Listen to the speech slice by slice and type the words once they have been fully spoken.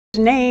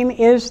name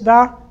is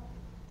the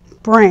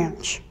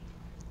branch.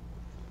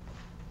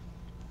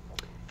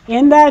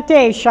 In that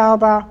day shall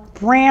the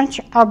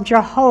branch of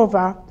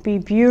Jehovah be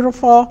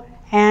beautiful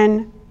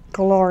and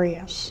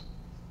glorious.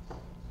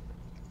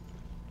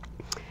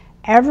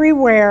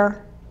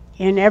 Everywhere,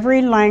 in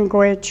every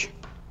language,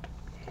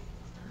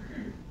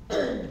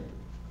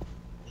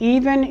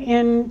 even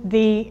in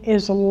the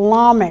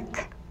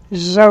Islamic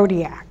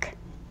zodiac,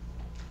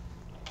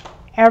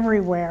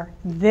 everywhere,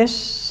 this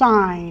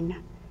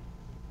sign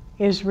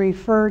is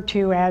referred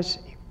to as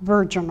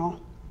virginal,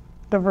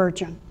 the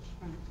virgin.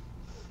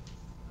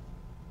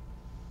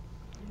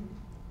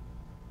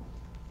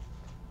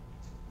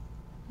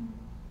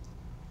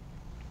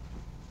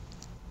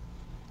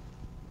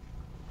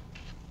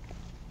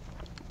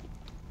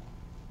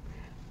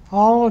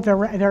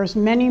 There's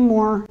many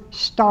more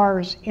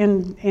stars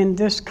in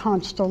this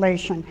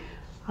constellation,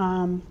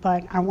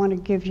 but I want to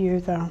give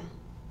you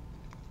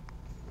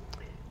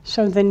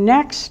so the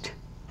next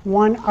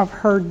one of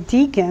her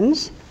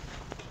deacons,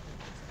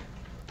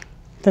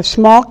 the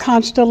small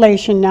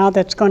constellation now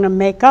that's going to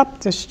make up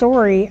the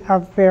story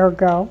of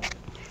Virgo,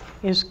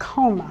 is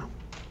Coma.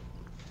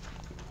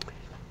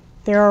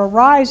 There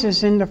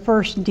arises in the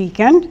first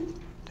deacon,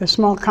 the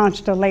small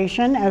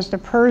constellation, as the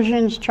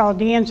Persians,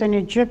 Chaldeans, and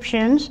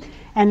Egyptians,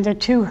 and the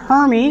two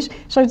Hermes.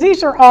 So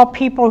these are all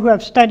people who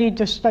have studied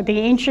the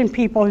ancient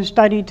people who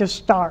studied the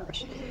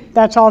stars.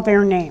 That's all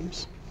their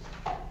names.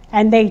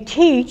 And they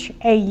teach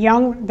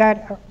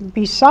that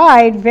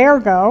beside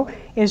Virgo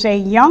is a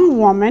young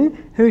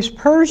woman whose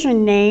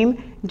Persian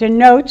name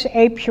denotes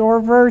a pure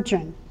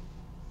virgin,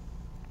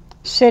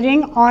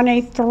 sitting on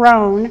a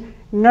throne,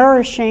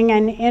 nourishing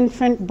an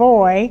infant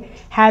boy,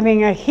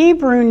 having a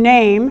Hebrew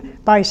name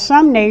by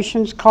some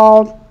nations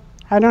called,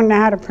 I don't know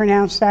how to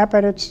pronounce that,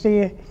 but it's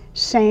the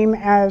same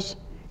as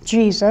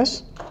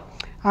Jesus.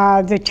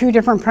 The two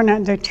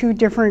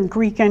different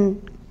Greek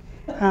and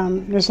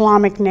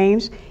Islamic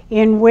names,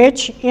 in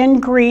which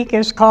in Greek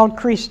is called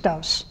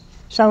Christos.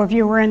 So if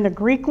you were in the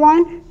Greek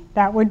one,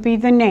 that would be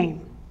the name.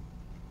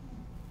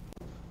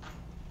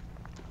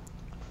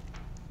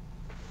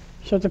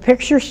 So the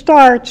picture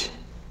starts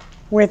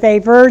with a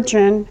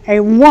virgin, a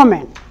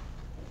woman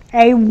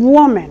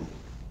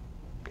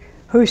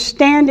who's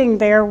standing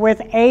there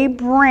with a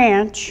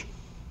branch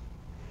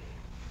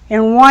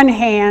in one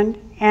hand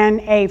and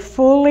a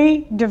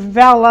fully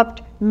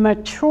developed,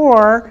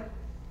 mature,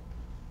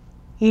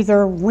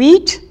 either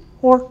wheat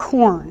or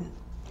corn.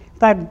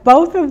 But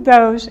both of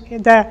those,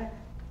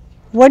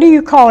 what do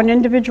you call an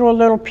individual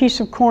little piece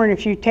of corn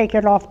if you take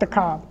it off the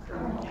cob?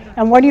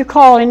 And what do you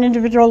call an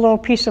individual little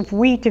piece of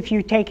wheat if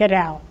you take it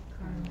out?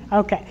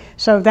 Okay,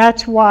 so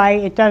that's why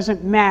it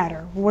doesn't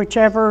matter.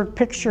 Whichever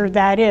picture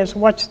that is,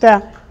 what's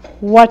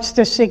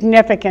the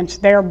significance?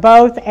 They're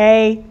both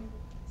a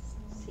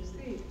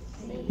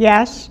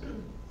yes,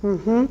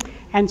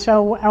 and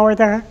so, or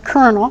the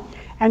kernel.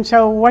 And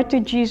so what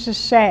did Jesus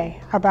say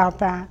about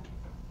that?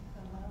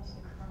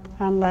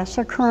 Unless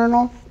a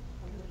kernel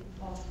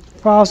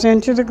falls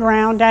into the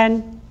ground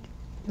and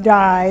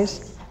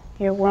dies,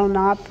 it will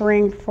not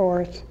bring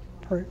forth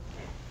fruit.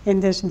 In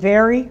this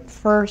very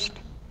first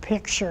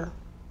picture,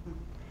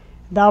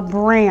 the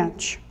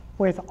branch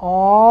with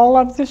all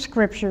of the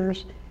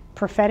scriptures,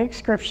 prophetic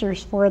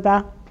scriptures for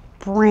the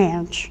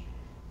branch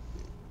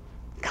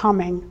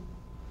coming.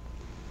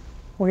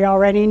 We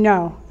already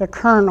know the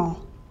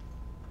kernel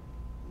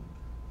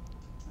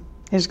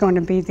is going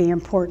to be the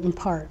important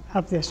part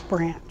of this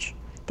branch.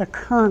 The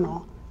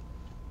kernel,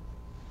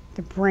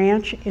 the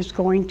branch is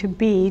going to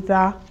be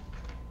the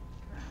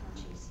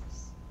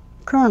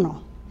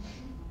kernel.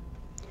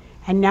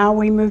 And now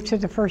we move to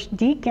the first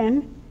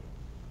deacon,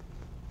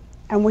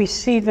 and we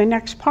see the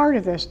next part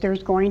of this.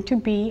 There's going to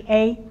be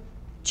a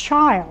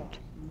child,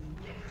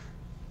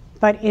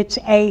 but it's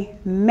a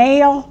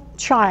male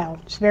child.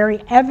 It's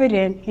very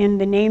evident in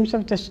the names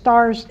of the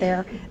stars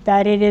there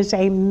that it is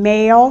a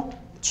male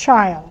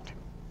child.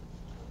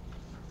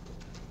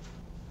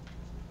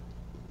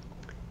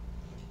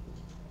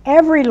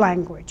 Every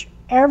language,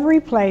 every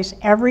place,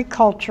 every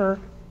culture,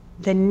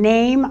 the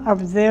name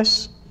of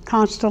this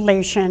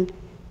constellation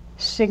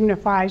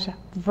signifies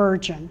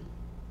virgin.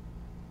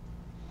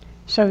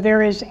 So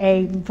there is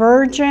a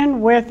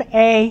virgin with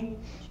a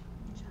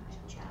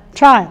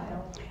child,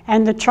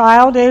 and the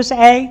child is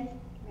a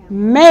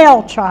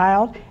male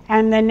child,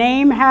 and the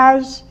name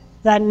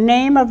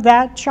of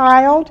that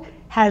child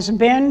has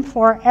been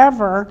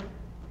forever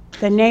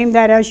the name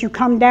that, as you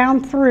come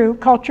down through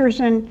cultures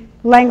and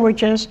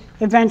languages,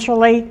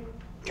 eventually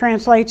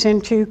translates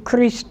into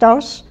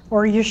Christos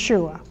or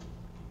Yeshua.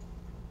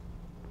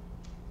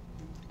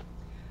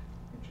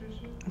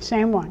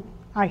 Same one.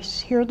 I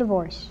hear the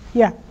voice.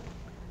 Yeah.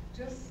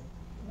 Just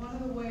one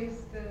of the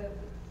ways that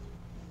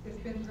it's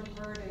been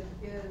perverted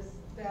is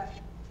that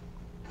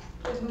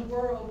in the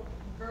world,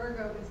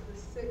 Virgo is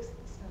the sixth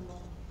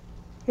symbol.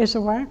 Is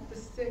the what? The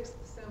sixth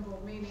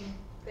symbol, meaning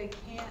they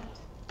can't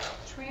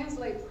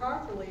translate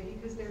properly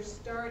because they're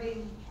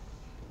starting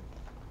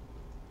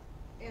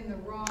in the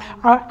wrong.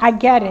 I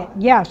get it.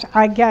 Yes,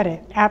 I get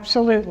it.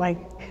 Absolutely.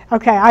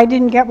 Okay, I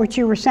didn't get what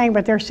you were saying,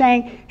 but they're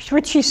saying,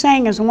 what she's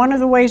saying is one of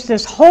the ways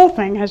this whole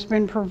thing has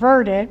been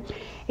perverted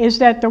is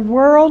that the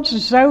world's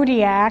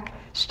zodiac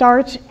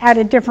starts at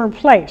a different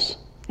place.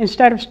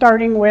 Instead of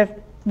starting with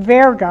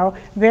Virgo,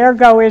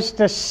 Virgo is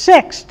the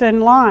 6th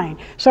in line.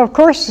 So of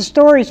course the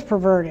story's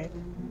perverted.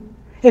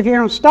 If you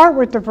don't start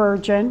with the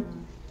Virgin,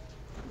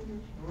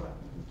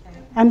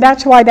 and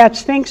that's why that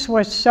Sphinx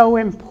was so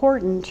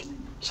important,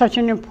 such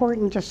an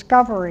important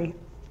discovery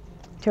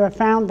to have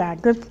found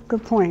that.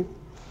 Good point.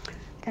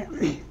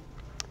 Okay.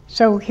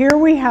 So here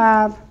we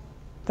have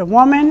the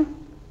woman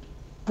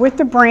with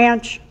the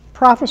branch,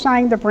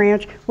 prophesying the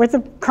branch, with the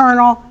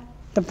kernel.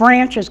 The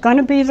branch is going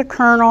to be the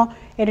kernel.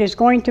 It is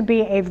going to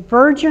be a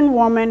virgin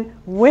woman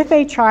with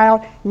a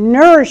child,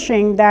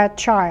 nourishing that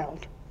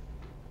child.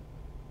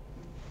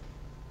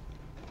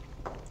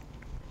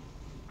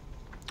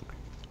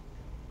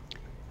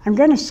 I'm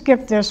going to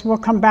skip this. We'll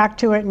come back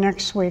to it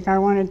next week. I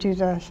want to do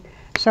this.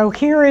 So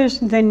here is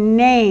the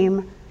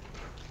name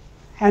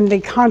and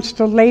the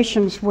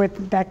constellations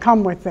that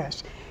come with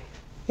this.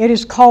 It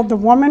is called the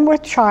woman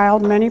with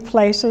child, many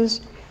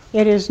places.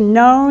 It is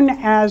known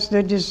as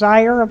the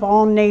desire of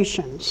all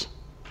nations.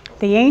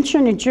 The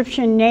ancient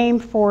Egyptian name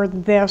for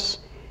this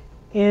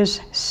is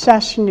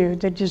Sesnu,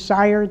 the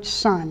desired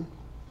son.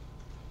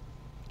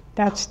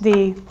 That's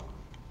the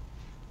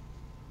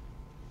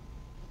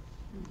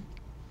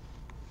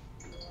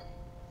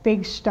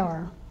big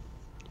star.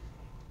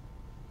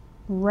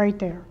 Right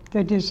there,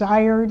 the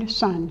desired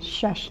son,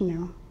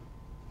 Sesnu.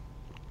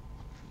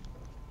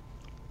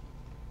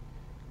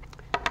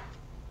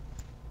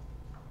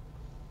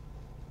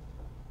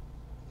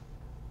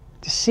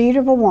 The seed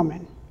of a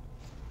woman.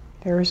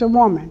 There is a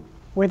woman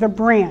with a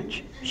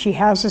branch. She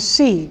has a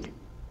seed.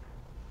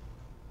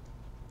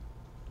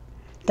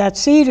 That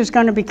seed is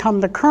going to become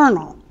the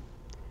kernel,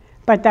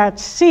 but that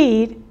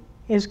seed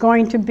is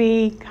going to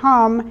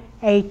become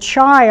a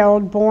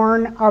child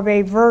born of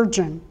a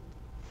virgin.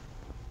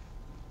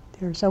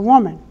 There's a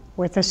woman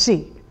with a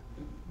seed.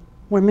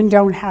 Women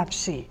don't have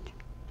seed.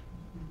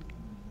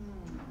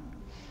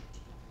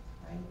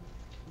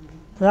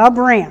 The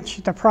branch,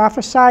 the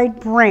prophesied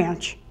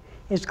branch,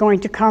 is going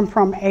to come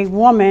from a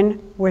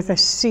woman with a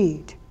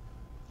seed.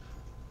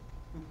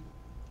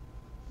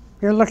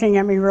 You're looking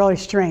at me really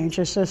strange.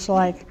 It's just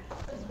like,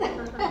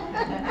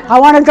 I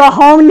want to go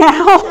home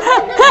now.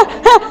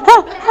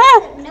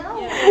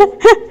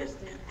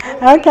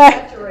 Okay.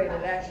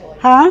 Saturated, actually.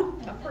 Huh?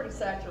 I'm pretty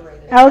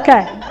saturated.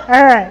 Okay.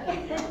 All right.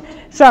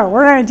 So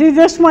we're going to do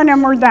this one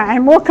and we're done.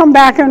 And we'll come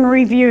back and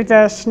review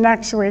this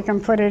next week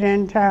and put it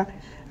into...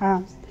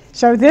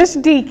 so this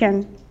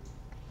deacon,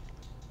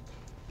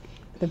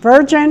 the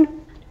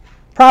virgin,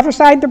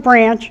 prophesied the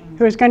branch,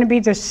 who is going to be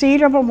the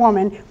seed of a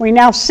woman. We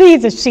now see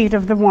the seed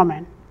of the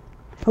woman,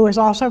 who is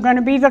also going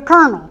to be the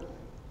kernel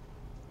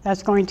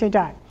that's going to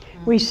die.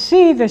 We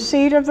see the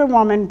seed of the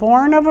woman,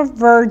 born of a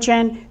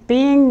virgin,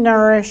 being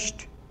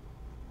nourished.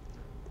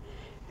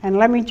 And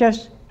let me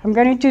just, I'm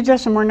going to do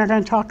this and we're not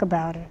going to talk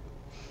about it.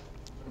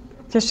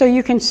 Just so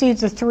you can see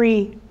the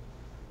three.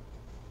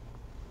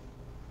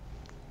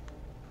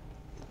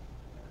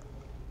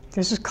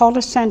 This is called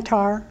a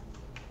centaur.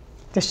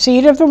 The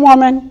seed of the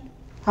woman,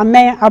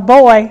 a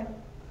boy,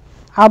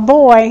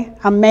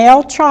 a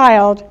male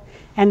child,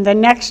 and the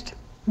next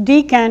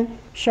deacon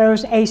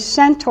shows a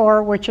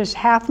centaur, which is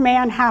half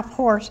man, half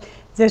horse.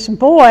 This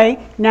boy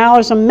now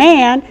is a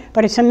man,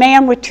 but it's a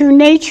man with two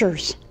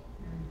natures.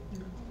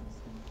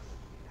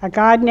 A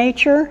God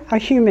nature, a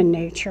human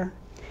nature.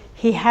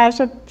 He has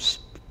a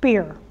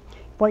spear.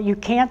 What you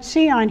can't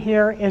see on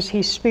here is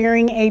he's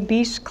spearing a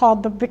beast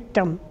called the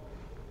victim.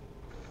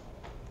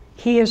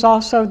 He is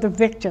also the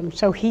victim.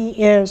 So he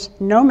is,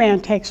 no man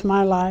takes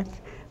my life,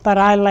 but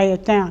I lay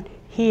it down.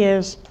 He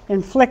is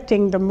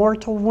inflicting the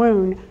mortal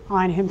wound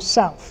on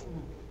himself.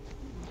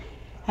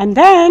 And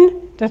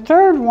then the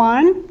third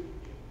one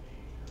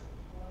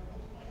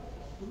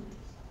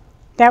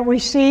that we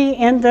see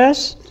in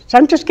this, so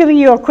I'm just giving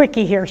you a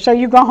quickie here, so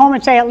you go home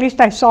and say, at least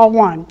I saw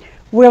one.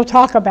 We'll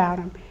talk about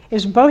him.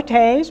 Is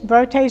Botes.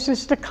 Botes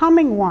is the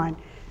coming one.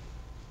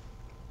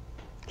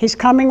 He's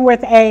coming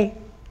with a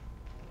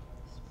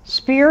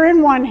spear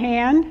in one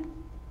hand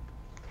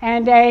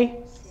and a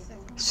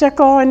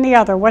sickle in the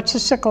other. What's the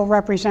sickle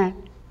represent?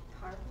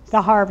 Harvest.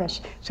 The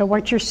harvest. So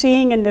what you're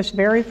seeing in this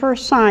very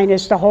first sign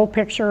is the whole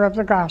picture of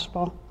the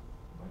gospel.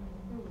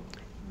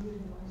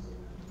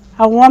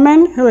 A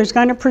woman who is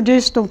going to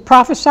produce the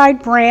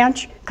prophesied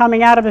branch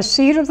coming out of a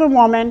seed of the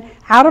woman,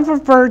 out of a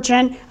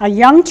virgin, a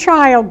young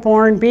child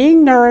born,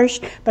 being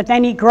nourished, but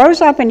then he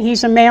grows up and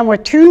he's a man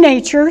with two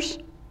natures.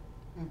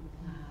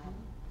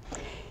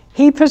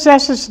 He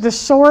possesses the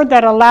sword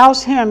that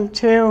allows him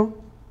to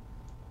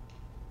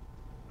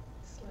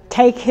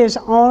take his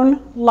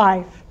own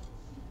life,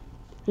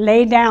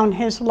 lay down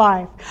his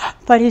life.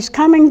 But he's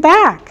coming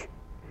back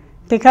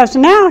because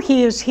now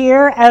he is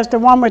here as the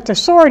one with the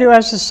sword who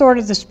has the sword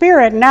of the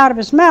Spirit, and out of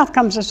his mouth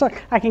comes the sword.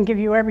 I can give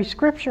you every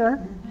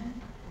scripture.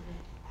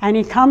 and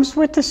he comes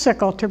with the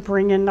sickle to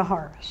bring in the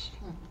harvest.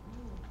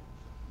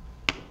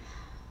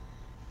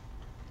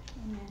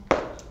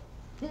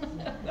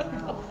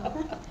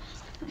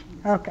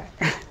 Okay.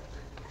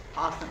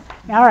 Awesome.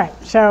 All right,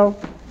 so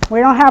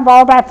we don't have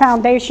all that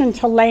foundation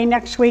to lay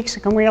next week, so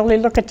can we only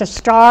look at the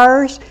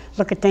stars,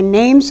 look at the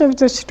names of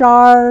the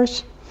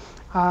stars,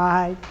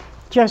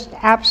 just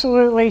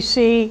absolutely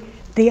see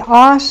the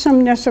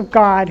awesomeness of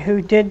God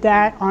who did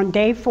that on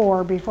day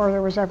 4 before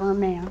there was ever a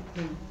man.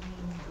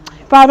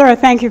 Father, I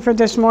thank you for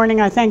this morning.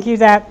 I thank you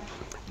that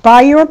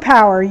by your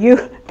power,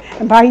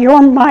 and by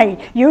your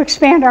might, you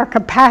expand our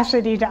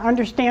capacity to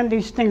understand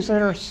these things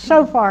that are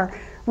so far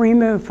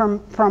removed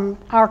from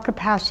our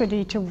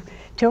capacity to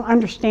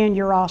understand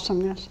your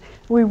awesomeness.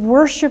 We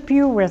worship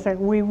you with it.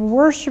 We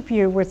worship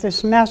you with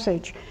this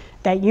message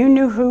that you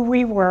knew who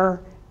we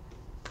were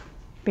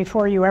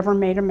before you ever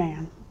made a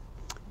man.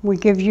 We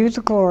give you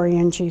the glory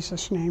in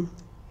Jesus' name.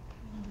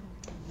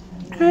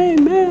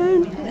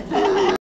 Amen.